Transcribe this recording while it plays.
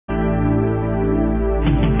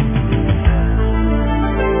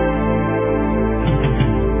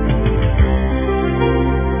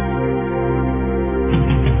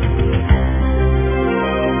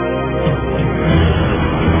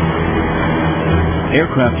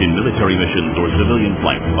Aircraft in military missions or civilian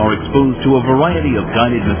flights are exposed to a variety of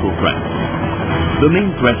guided missile threats. The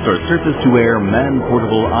main threats are surface-to-air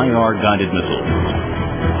man-portable IR-guided missiles.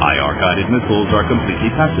 IR-guided missiles are completely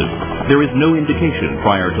passive. There is no indication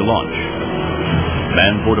prior to launch.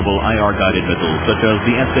 Man-portable IR-guided missiles such as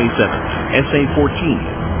the SA-7, SA-14,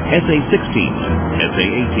 SA-16,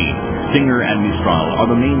 SA-18, Stinger, and Mistral are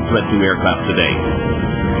the main threat to aircraft today.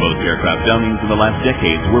 Most aircraft downings in the last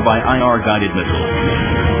decades were by IR-guided missiles.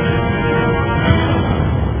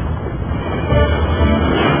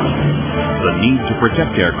 The need to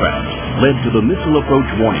protect aircraft led to the Missile Approach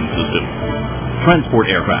Warning System. Transport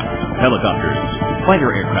aircraft, helicopters, fighter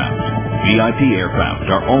aircraft, VIP aircraft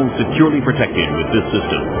are all securely protected with this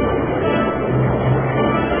system.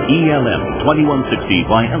 M-2160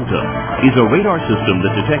 by ELTA is a radar system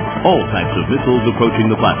that detects all types of missiles approaching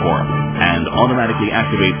the platform and automatically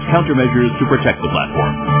activates countermeasures to protect the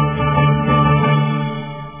platform.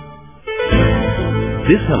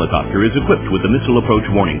 This helicopter is equipped with the Missile Approach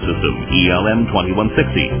Warning System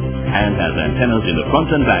M-2160 and has antennas in the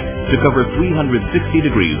front and back to cover 360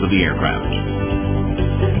 degrees of the aircraft.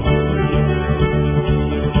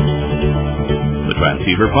 The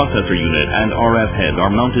transceiver processor unit and RF head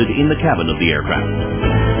are mounted in the cabin of the aircraft.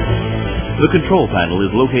 The control panel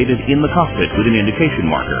is located in the cockpit with an indication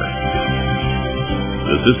marker.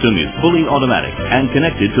 The system is fully automatic and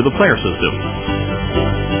connected to the flare system.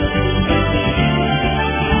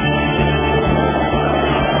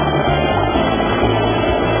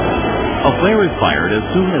 A flare is fired as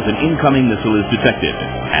soon as an incoming missile is detected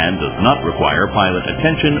and does not require pilot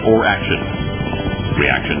attention or action.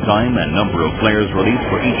 Reaction time and number of flares released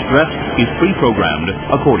for each threat is pre-programmed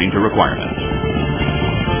according to requirements.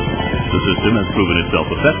 The system has proven itself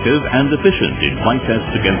effective and efficient in flight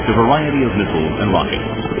tests against a variety of missiles and rockets.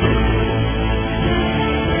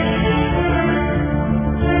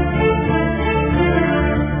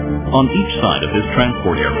 On each side of this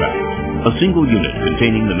transport aircraft, a single unit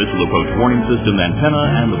containing the Missile Approach Warning System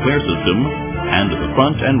antenna and the flare system, and at the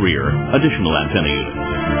front and rear, additional antenna units.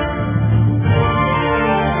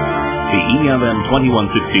 The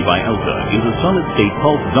M-2160 by ELTA is a solid-state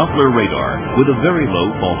Pulse Doppler Radar with a very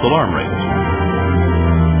low false alarm rate.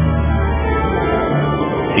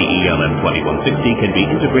 The M-2160 can be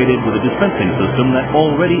integrated with a dispensing system that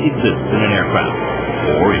already exists in an aircraft,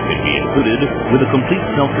 or it can be included with a complete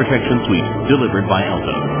self-protection suite delivered by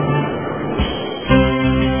ELTA.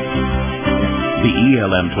 The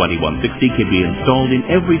M-2160 can be installed in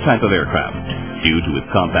every type of aircraft due to its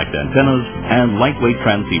compact antennas and lightweight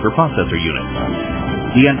transceiver processor units.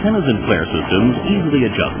 The antennas and flare systems easily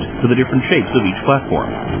adjust to the different shapes of each platform.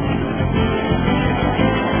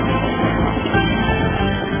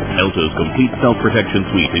 ELTA's complete self-protection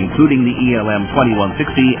suite, including the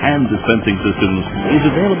M-2160 and dispensing systems, is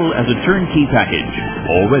available as a turnkey package,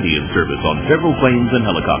 already in service on several planes and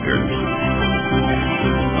helicopters.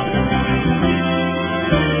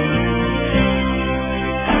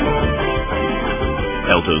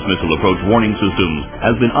 ELTA's Missile Approach Warning Systems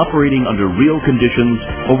has been operating under real conditions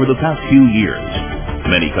over the past few years.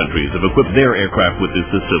 Many countries have equipped their aircraft with this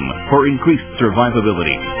system for increased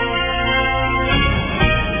survivability.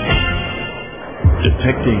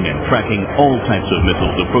 Detecting and tracking all types of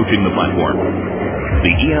missiles approaching the platform.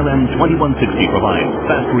 The M-2160 provides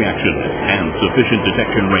fast reaction and sufficient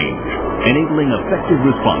detection range, enabling effective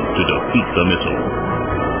response to defeat the missile.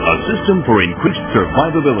 A system for increased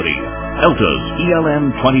survivability. ELTA's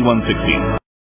M-2160.